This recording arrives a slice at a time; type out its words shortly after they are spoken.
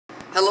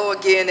Hello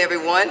again,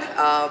 everyone.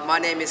 My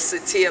name is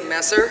Sytia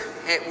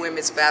head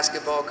women's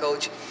basketball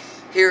coach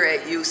here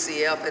at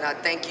UCF, and I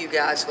thank you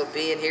guys for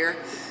being here,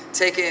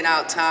 taking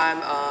out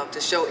time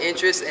to show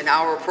interest in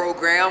our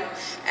program,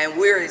 and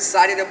we're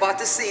excited about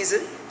the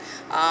season.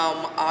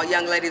 Our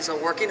young ladies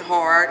are working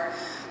hard.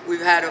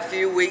 We've had a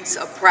few weeks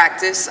of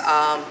practice.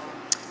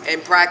 In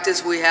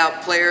practice, we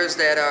have players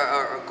that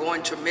are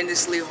going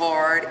tremendously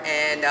hard,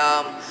 and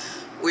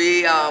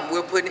we're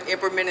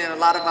implementing a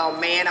lot of our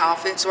man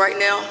offense right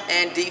now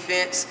and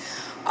defense,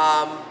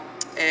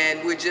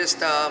 and we're just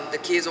the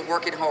kids are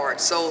working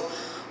hard. So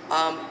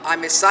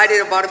I'm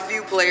excited about a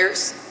few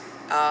players.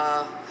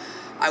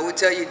 I would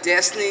tell you,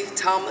 Destiny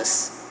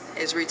Thomas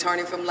is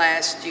returning from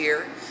last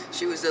year.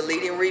 She was the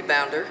leading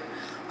rebounder.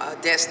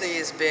 Destiny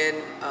has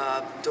been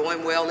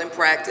doing well in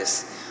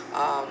practice.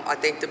 I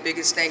think the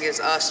biggest thing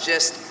is us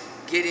just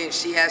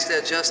she has to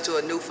adjust to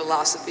a new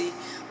philosophy,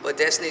 but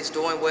Destiny's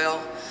doing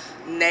well.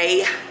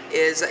 Nay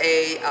is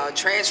a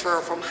transfer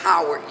from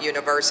Howard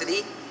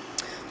University.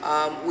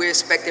 We're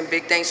expecting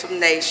big things from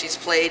Nay. She's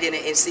played in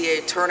an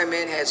NCAA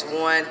tournament, has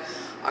won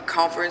a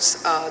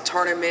conference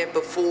tournament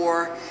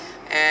before,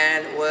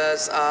 and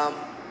was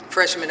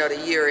freshman of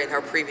the year in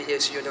her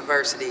previous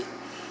university.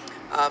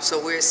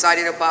 So we're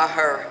excited about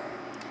her.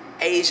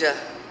 Asia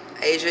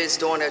is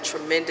doing a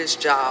tremendous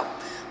job.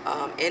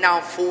 In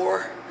our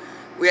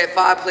we had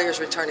 5 players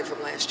returning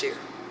from last year,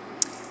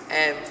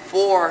 and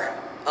 4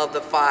 of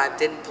the 5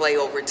 didn't play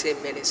over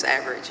 10 minutes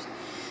average.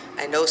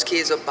 And those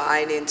kids are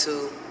buying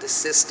into the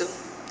system.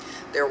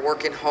 They're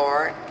working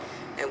hard.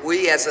 And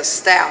we as a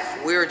staff,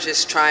 we're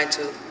just trying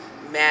to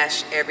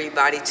mash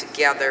everybody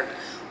together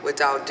with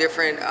our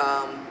different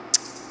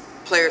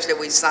players that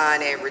we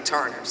sign and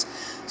returners.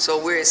 So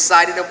we're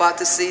excited about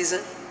the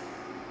season.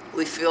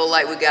 We feel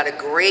like we got a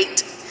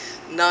great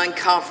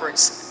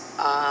non-conference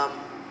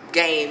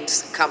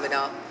games coming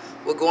up.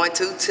 We're going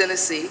to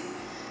Tennessee.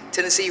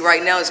 Tennessee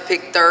right now is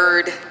picked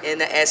 3rd in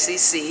the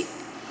SEC.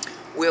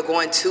 We're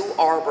going to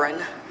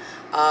Auburn,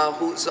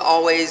 who's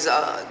always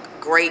a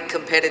great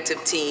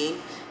competitive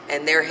team,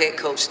 and their head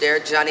coach there,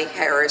 Johnny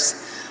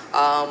Harris.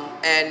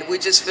 And we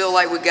just feel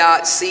like we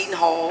got Seton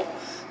Hall,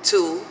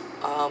 too,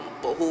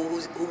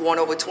 who won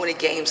over 20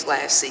 games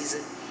last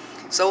season.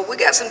 So we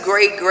got some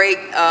great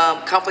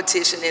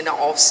competition in the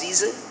off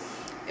season,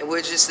 and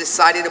we're just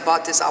excited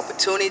about this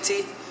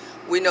opportunity.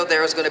 We know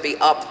there's going to be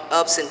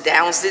ups and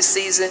downs this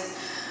season.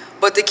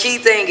 But the key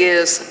thing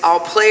is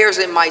our players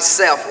and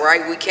myself,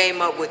 right? We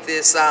came up with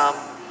this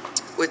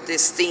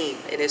theme,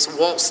 and it's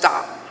won't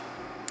stop,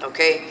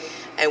 okay?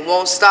 And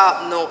won't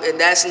stop, and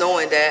that's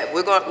knowing that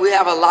we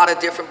have a lot of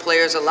different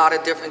players, a lot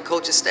of different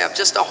coaching staff,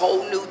 just a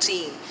whole new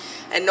team.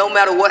 And no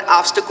matter what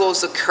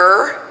obstacles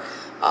occur,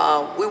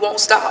 we won't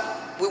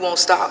stop. We won't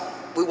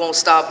stop. We won't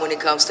stop when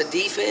it comes to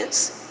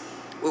defense.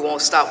 We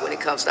won't stop when it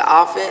comes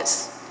to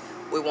offense.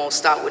 We won't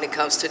stop when it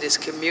comes to this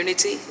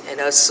community and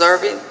us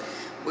serving.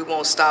 We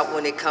won't stop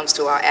when it comes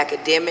to our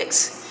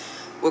academics.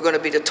 We're going to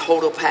be the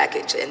total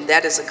package, and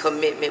that is a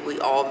commitment we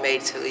all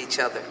made to each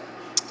other.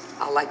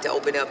 I'd like to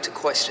open it up to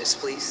questions,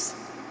 please.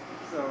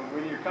 So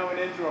when you're coming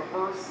into a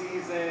first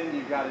season,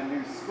 you've got a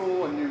new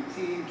school, a new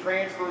team,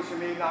 transfers who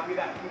may not be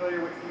that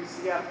familiar with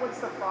UCF. What's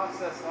the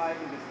process like,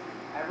 and just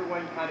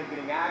everyone kind of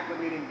getting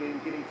acclimated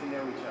and getting to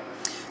know each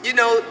other? You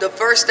know, the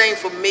first thing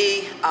for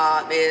me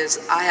is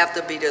I have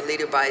to be the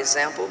leader by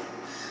example.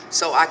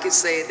 So I could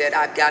say that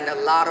I've gotten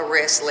a lot of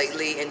rest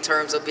lately in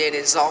terms of being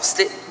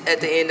exhausted at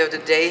the end of the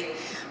day.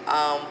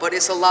 But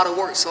it's a lot of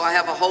work. So I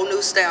have a whole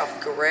new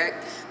staff,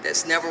 correct,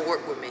 that's never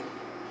worked with me.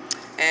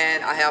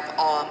 And I have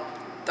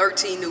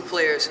 13 new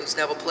players who's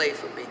never played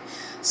for me.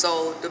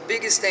 So the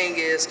biggest thing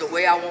is the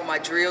way I want my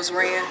drills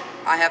ran,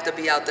 I have to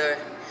be out there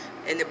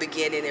in the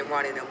beginning and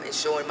running them and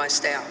showing my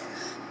staff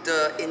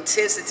the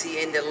intensity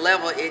and the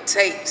level it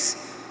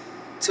takes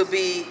to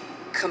be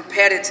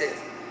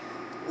competitive.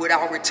 With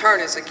our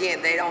returners,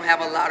 again, they don't have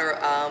a lot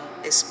of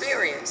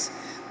experience,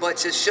 but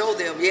to show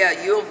them,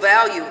 yeah, you're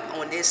valued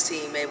on this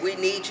team and we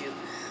need you.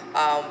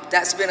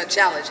 That's been a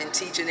challenge in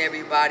teaching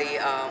everybody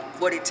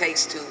what it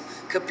takes to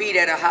compete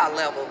at a high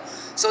level.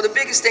 So the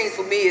biggest thing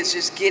for me is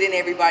just getting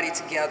everybody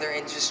together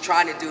and just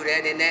trying to do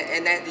that,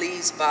 and that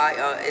leads by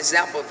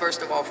example,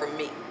 first of all, from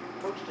me.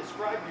 Coach,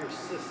 describe your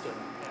system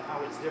and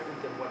how it's different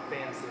than what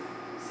fans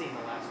have seen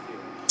the last few.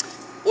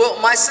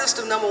 Well, my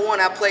system, number one,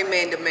 I play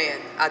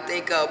man-to-man. I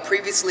think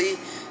previously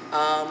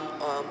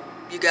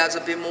you guys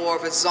have been more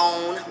of a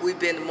zone. We've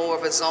been more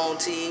of a zone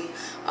team.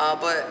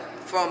 But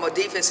from a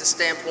defensive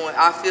standpoint,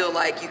 I feel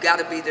like you got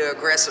to be the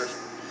aggressor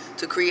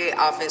to create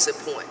offensive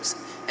points.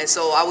 And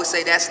so I would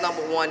say that's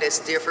number one that's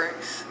different,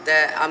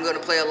 that I'm going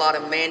to play a lot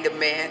of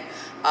man-to-man.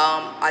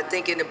 I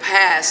think in the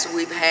past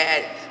we've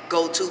had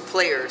go-to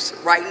players.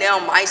 Right now,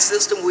 my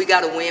system, we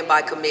got to win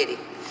by committee.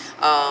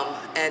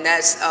 And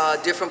that's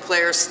different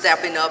players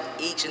stepping up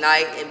each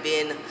night and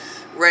being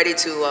ready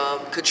to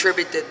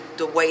contribute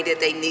the way that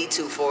they need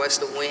to for us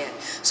to win.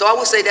 So I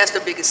would say that's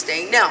the biggest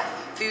thing. Now,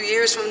 a few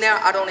years from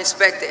now, I don't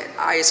expect that.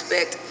 I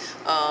expect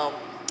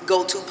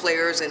go-to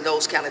players and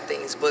those kind of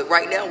things. But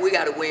right now, we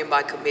got to win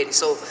by committee.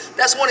 So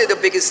that's one of the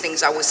biggest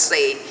things I would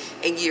say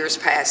in years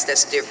past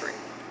that's different.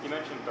 You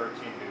mentioned 13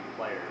 new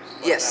players.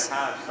 But Yes. To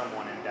have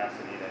someone in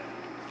Destiny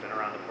that's been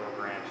around the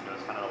program, she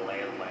knows kind of the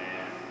lay of the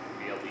land,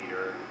 be a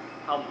leader.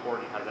 How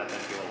important has that been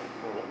to be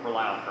able to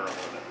rely on her a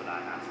little bit for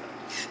that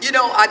aspect? You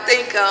know, I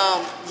think,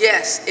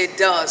 yes, it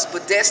does.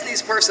 But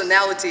Destiny's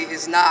personality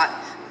is not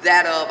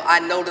that of, I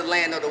know the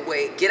land of the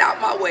way. Get out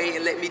my way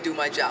and let me do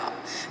my job.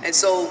 And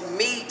so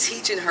me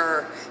teaching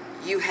her,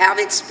 you have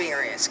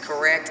experience,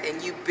 correct?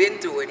 And you've been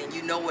through it and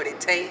you know what it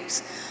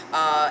takes.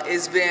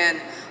 It's been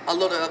a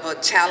little of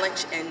a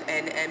challenge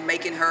and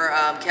making her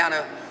kind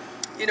of,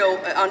 you know,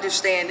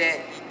 understand that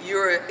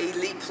you're an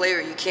elite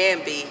player, you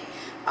can be,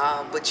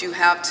 but you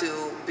have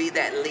to be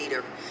that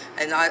leader.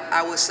 And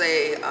I would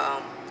say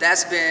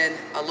that's been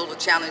a little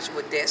challenge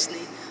with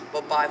Destiny,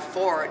 but by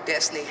far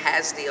Destiny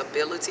has the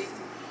ability.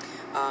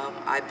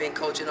 I've been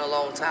coaching a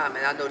long time,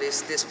 and I know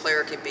this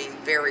player can be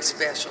very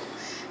special.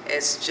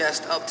 It's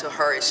just up to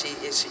her if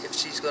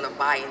she's going to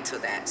buy into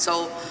that.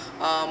 So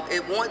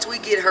once we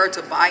get her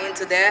to buy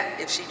into that,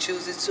 if she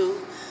chooses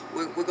to,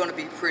 we're going to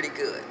be pretty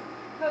good.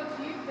 Coach,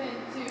 you've been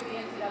to the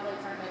NCAA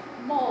tournament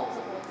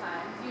multiple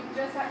times. You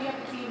have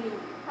a team who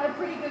had a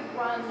pretty good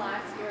run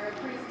last year, a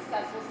pretty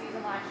successful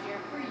season last year.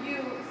 For you,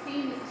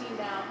 seeing this team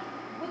now,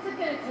 what's it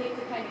going to take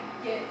to kind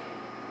of get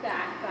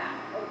that back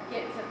or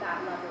get to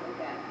that level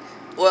again?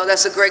 Well,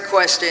 that's a great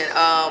question.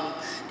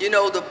 You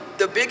know,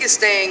 the biggest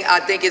thing I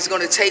think is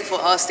going to take for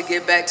us to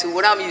get back to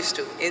what I'm used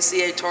to,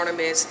 NCAA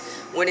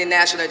tournaments, winning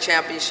national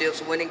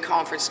championships, winning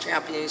conference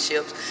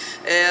championships,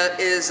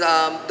 is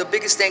the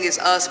biggest thing is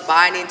us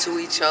buying into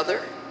each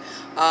other.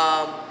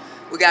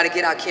 We got to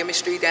get our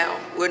chemistry down.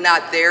 We're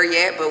not there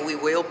yet, but we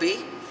will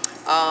be.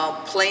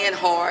 Playing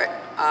hard.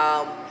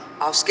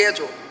 Our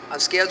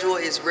schedule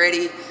is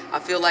ready. I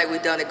feel like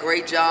we've done a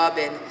great job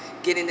in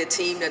getting the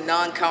team, the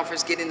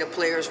non-conference, getting the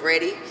players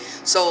ready,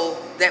 so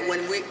that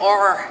when we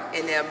are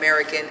in the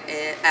American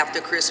and after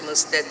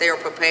Christmas, that they're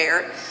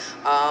prepared.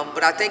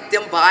 But I think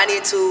them buying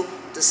into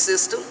the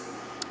system,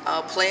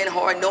 playing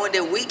hard, knowing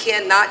that we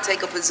cannot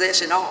take a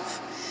possession off.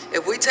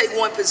 If we take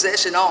one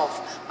possession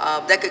off,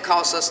 that could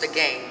cost us the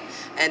game.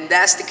 And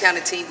that's the kind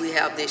of team we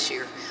have this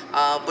year.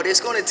 But it's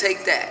going to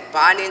take that,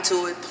 buying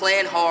into it,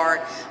 playing hard,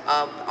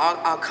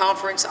 our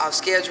conference, our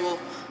schedule,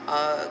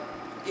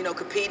 you know,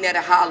 competing at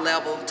a high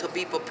level to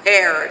be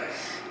prepared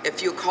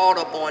if you're caught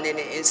up on in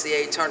the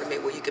NCAA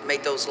tournament where you can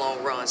make those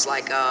long runs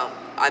like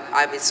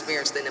I've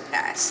experienced in the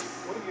past.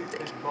 What have you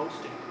been most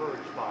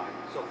encouraged by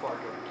so far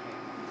during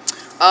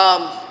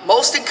camp?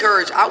 Most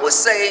encouraged, I would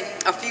say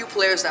a few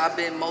players that I've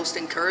been most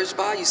encouraged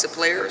by. You said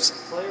players?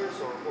 Players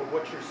or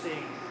what you're seeing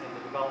in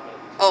the development?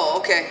 Oh,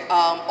 okay.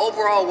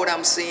 Overall, what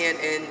I'm seeing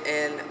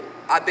and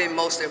I've been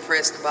most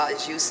impressed about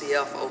is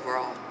UCF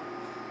overall.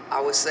 I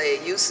would say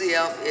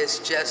UCF is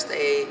just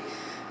a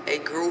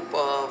group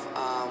of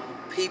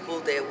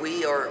people that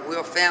we're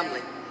a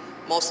family.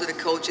 Most of the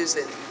coaches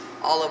and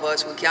all of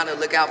us, we kind of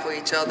look out for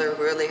each other,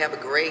 really have a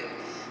great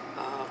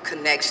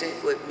connection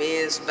with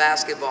men's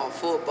basketball,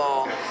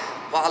 football,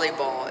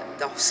 volleyball,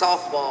 the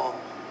softball,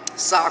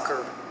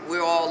 soccer.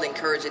 We're all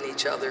encouraging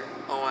each other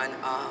on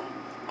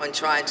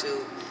trying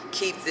to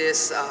keep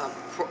this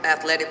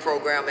athletic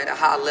program at a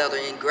high level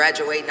and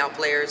graduating our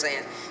players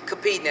and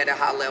competing at a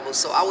high level.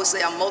 So I would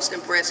say I'm most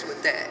impressed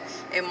with that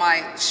in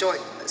my short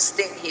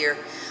stint here.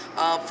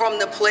 From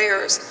the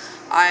players,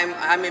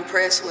 I'm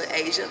impressed with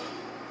Asia.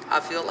 I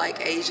feel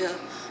like Asia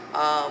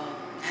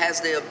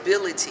has the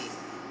ability.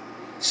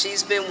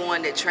 She's been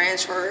one that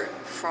transferred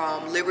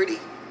from Liberty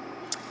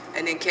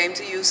and then came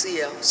to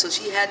UCF. So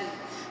she hadn't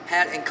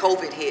had, and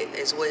COVID hit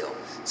as well.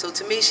 So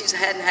to me, she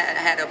hadn't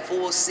had a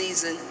full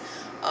season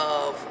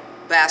of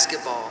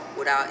basketball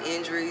without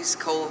injuries,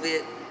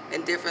 COVID,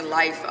 and different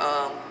life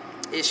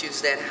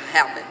issues that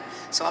happen.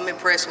 So I'm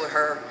impressed with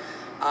her.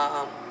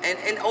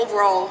 And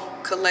overall,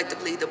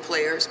 collectively, the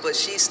players, but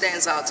she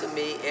stands out to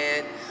me.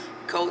 And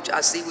Coach, I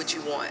see what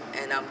you want,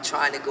 and I'm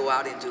trying to go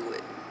out and do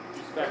it.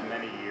 You spent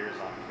many years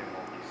on Kim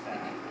Mulkey's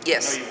staff.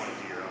 Yes. I know you want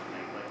to do your own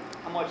thing,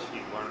 but how much do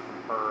you learn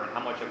from her, and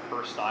how much of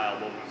her style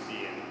will we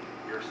see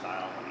in your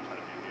style when you try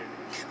to do here?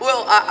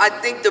 Well, I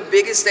think the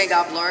biggest thing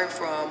I've learned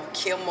from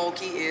Kim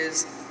Mulkey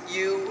is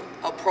you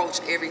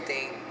approach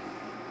everything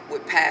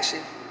with passion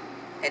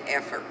and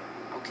effort,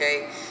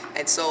 okay?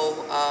 And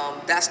so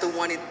that's the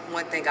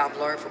one thing I've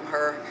learned from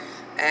her.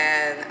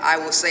 And I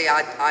will say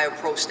I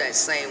approach that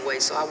same way.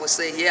 So I would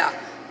say, yeah,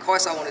 of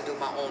course I want to do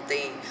my own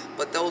thing,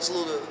 but those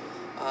little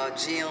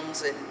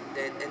gems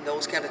and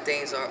those kind of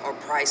things are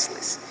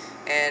priceless.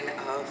 And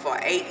for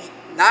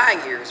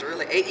 9 years,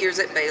 really, 8 years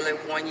at Baylor,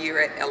 1 year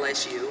at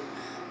LSU,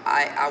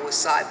 I was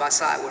side by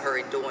side with her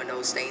in doing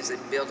those things and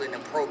building a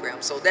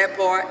program. So that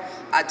part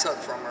I took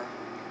from her.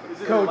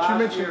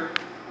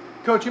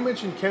 Coach, you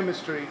mentioned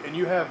chemistry, and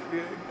you have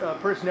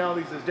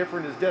personalities as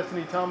different as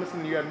Destiny Thomas,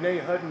 and you have Nay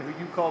Hutton, who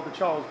you call the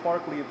Charles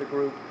Barkley of the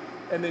group.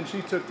 and then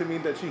she took to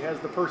mean that she has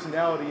the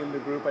personality in the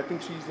group. I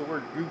think she used the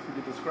word goofy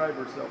to describe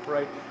herself,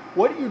 right?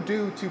 What do you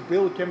do to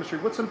build chemistry?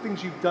 What's some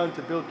things you've done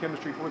to build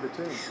chemistry for the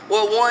team?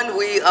 Well, one,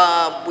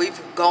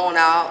 we've gone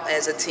out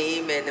as a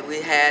team, and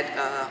we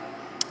had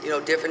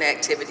different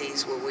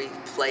activities where we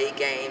play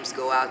games,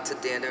 go out to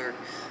dinner,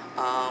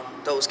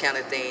 those kind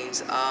of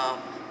things.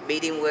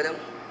 Meeting with them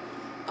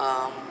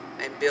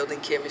and building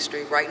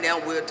chemistry. Right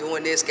now, we're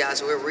doing this,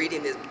 guys. We're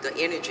reading the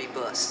Energy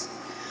Bus.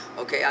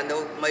 Okay, I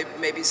know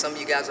maybe some of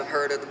you guys have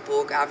heard of the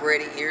book. I've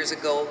read it years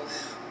ago,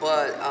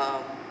 but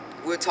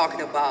we're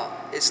talking about,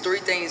 it's 3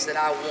 things that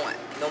I want,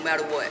 no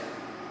matter what.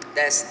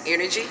 That's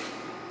energy,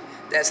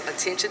 that's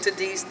attention to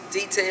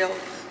detail,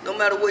 no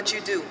matter what you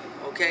do,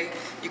 okay?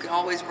 You can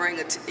always bring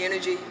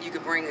energy, you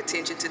can bring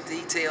attention to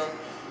detail,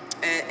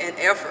 and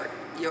effort,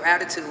 your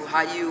attitude,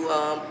 how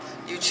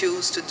you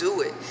choose to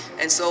do it.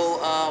 And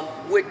so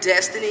with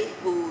Destiny,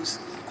 who's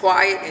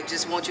quiet and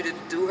just wants you to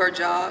do her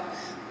job,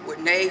 with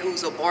Nay,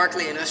 who's a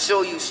Barkley, and I'll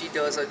show you she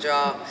does her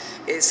job,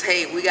 is,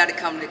 hey, we got to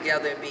come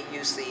together and be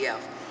UCF.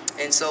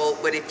 And so,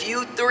 but if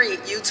you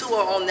two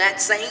are on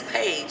that same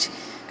page,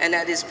 and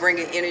that is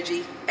bringing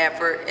energy,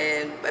 effort,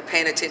 and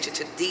paying attention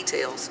to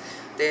details,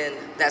 then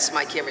that's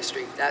my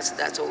chemistry.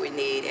 That's what we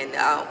need,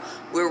 and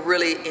we're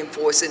really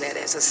enforcing that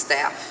as a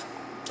staff.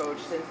 Coach,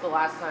 since the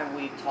last time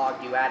we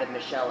talked, you added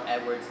Michelle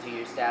Edwards to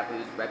your staff,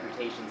 whose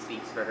reputation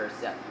speaks for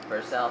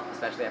herself,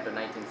 especially after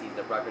 19 seasons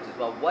at Rutgers as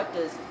well. What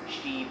does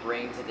she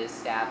bring to this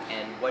staff,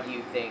 and what do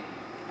you think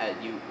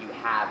you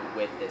have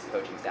with this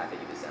coaching staff that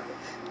you've assembled?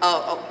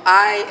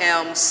 I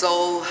am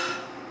so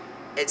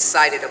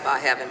excited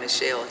about having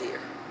Michelle here.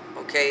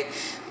 Okay,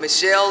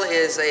 Michelle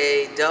is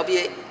a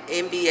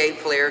WNBA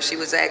player. She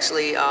was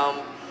actually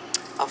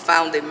a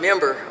founding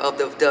member of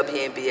the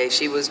WNBA.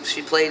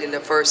 She played in the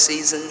first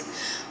season.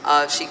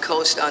 She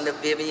coached under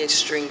Vivian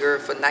Stringer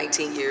for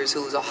 19 years,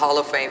 who was a Hall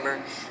of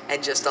Famer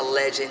and just a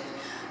legend.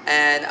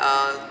 And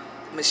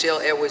Michelle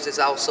Edwards is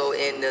also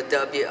in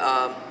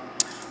the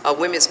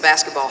Women's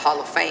Basketball Hall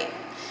of Fame.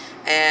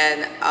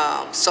 And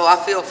so I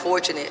feel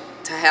fortunate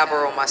to have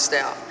her on my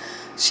staff.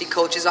 She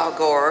coaches our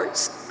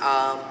guards,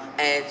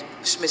 and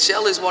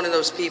Michelle is one of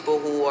those people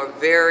who are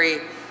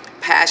very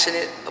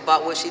passionate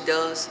about what she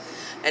does.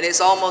 And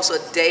it's almost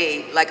a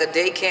day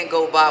can't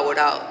go by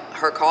without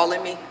her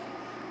calling me,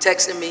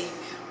 texting me,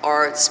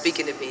 or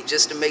speaking to me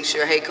just to make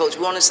sure, hey, Coach,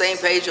 we're on the same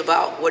page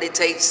about what it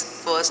takes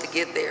for us to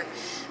get there.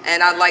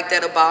 And I like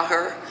that about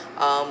her.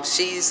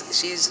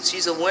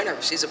 She's a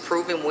winner. She's a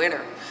proven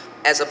winner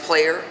as a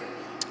player.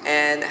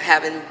 And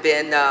having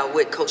been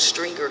with Coach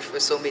Stringer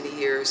for so many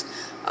years,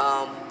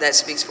 that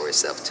speaks for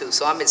itself too.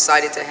 So I'm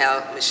excited to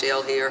have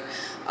Michelle here.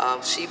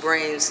 She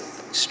brings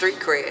street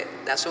cred.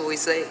 That's what we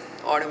say,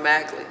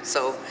 automatically.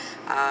 So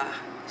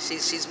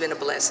she's been a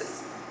blessing.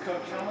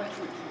 Coach, how much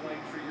would you like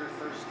for your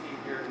first team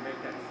here to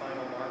make that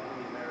final mark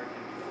in the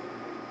American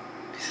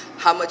before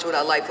the How much would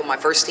I like for my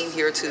first team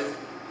here to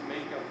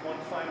make one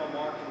final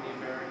mark in the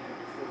American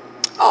before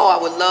the Oh,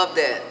 I would love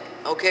that.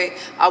 Okay,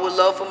 I would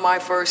love for my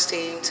first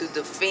team to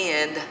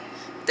defend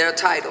their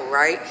title,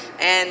 right,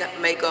 and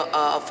make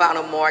a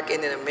final mark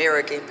in an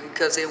American,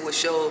 because it would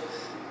show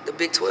the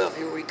Big 12,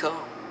 here we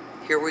come,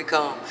 here we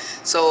come.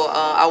 So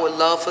I would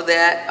love for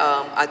that.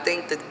 I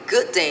think the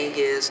good thing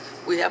is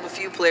we have a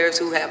few players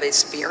who have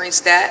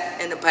experienced that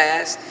in the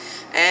past,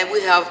 and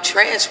we have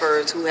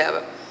transfers who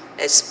have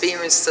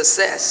experienced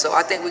success. So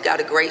I think we got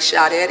a great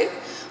shot at it.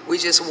 We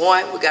just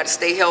won. We got to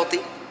stay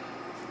healthy.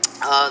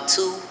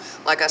 2,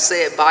 like I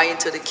said, buy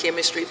into the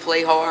chemistry,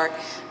 play hard,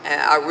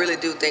 and I really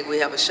do think we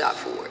have a shot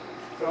for it.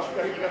 So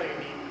you're going to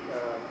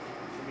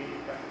meet,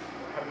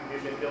 having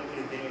been guilty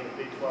of being in the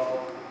Big 12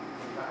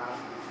 in the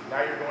past,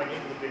 now you're going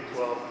into the Big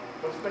 12.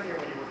 What's been your,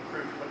 when you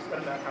recruit, what's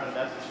been that kind of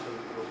message to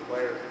those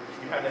players?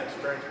 You had that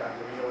experience back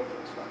there, you know what to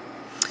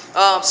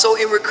expect. So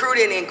in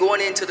recruiting and going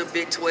into the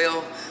Big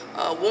 12,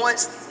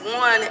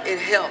 one, it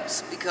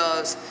helps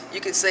because you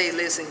can say,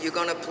 listen, you're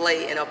going to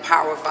play in a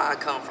Power 5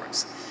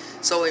 conference.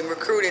 So in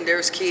recruiting,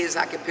 there's kids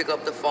I can pick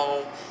up the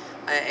phone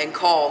and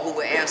call who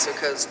will answer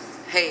because,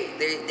 hey,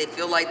 they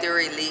feel like they're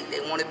elite.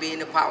 They want to be in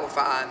the Power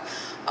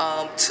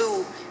 5.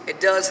 2,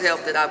 it does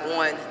help that I've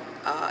won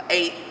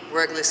 8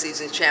 regular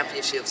season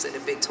championships in the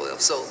Big 12.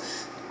 So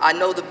I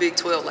know the Big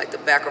 12 like the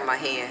back of my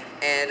hand.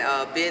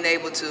 And being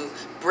able to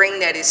bring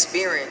that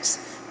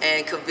experience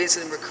and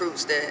convincing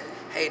recruits that,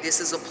 hey, this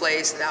is a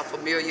place that I'm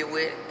familiar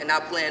with and I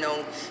plan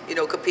on,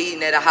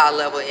 competing at a high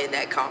level in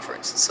that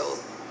conference. So,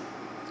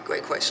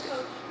 great question.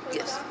 Coach,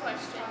 Yes. one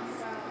question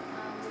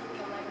about leaving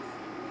a legacy.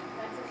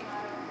 That's his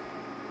motto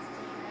for his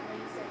team. I know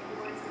you said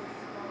yours is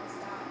won't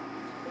stop.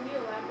 Can you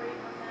elaborate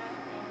on that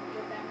and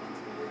what that means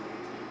for you and your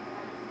team and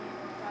how you plan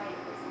to fight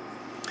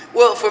this?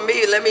 Well, for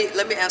me, let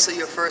me answer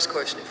your first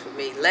question. For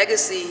me,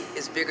 legacy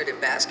is bigger than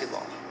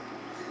basketball.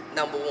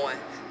 Number 1,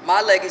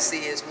 my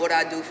legacy is what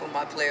I do for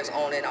my players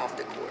on and off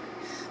the court.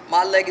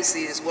 My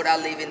legacy is what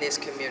I leave in this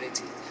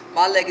community.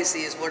 My legacy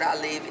is what I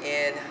leave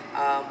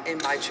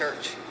in my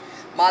church.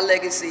 My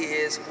legacy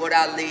is what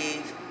I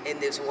leave in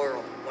this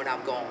world when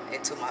I'm gone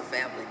into my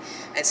family.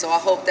 And so I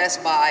hope that's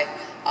by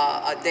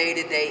a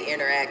day-to-day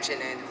interaction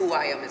and who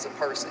I am as a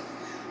person.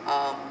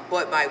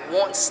 But my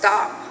won't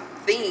stop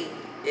theme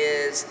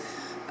is,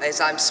 as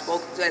I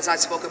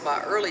spoke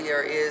about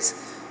earlier,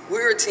 is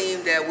we're a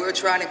team that we're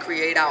trying to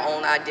create our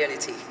own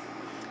identity.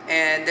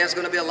 And there's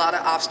going to be a lot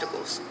of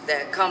obstacles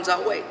that comes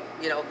our way.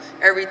 You know,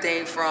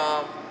 everything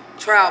from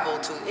travel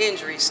to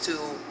injuries to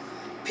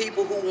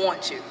people who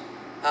want you.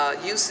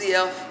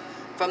 UCF,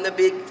 from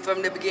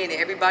the beginning,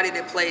 everybody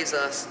that plays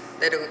us,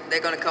 they're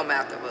going to come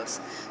after us.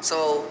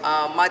 So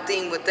my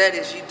thing with that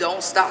is you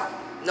don't stop,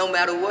 no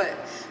matter what.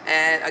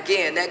 And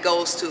again, that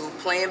goes to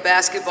playing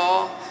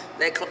basketball,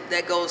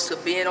 that goes to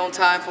being on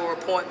time for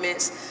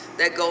appointments,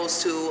 that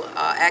goes to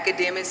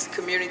academics,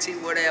 community,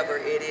 whatever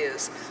it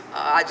is.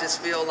 I just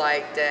feel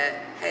like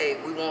that, hey,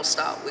 we won't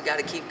stop. We got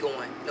to keep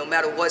going, no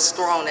matter what's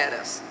thrown at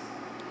us.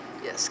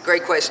 Yes,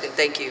 great question.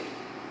 Thank you.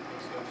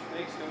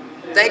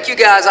 Thank you,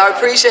 guys. I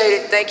appreciate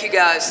it. Thank you,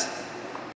 guys.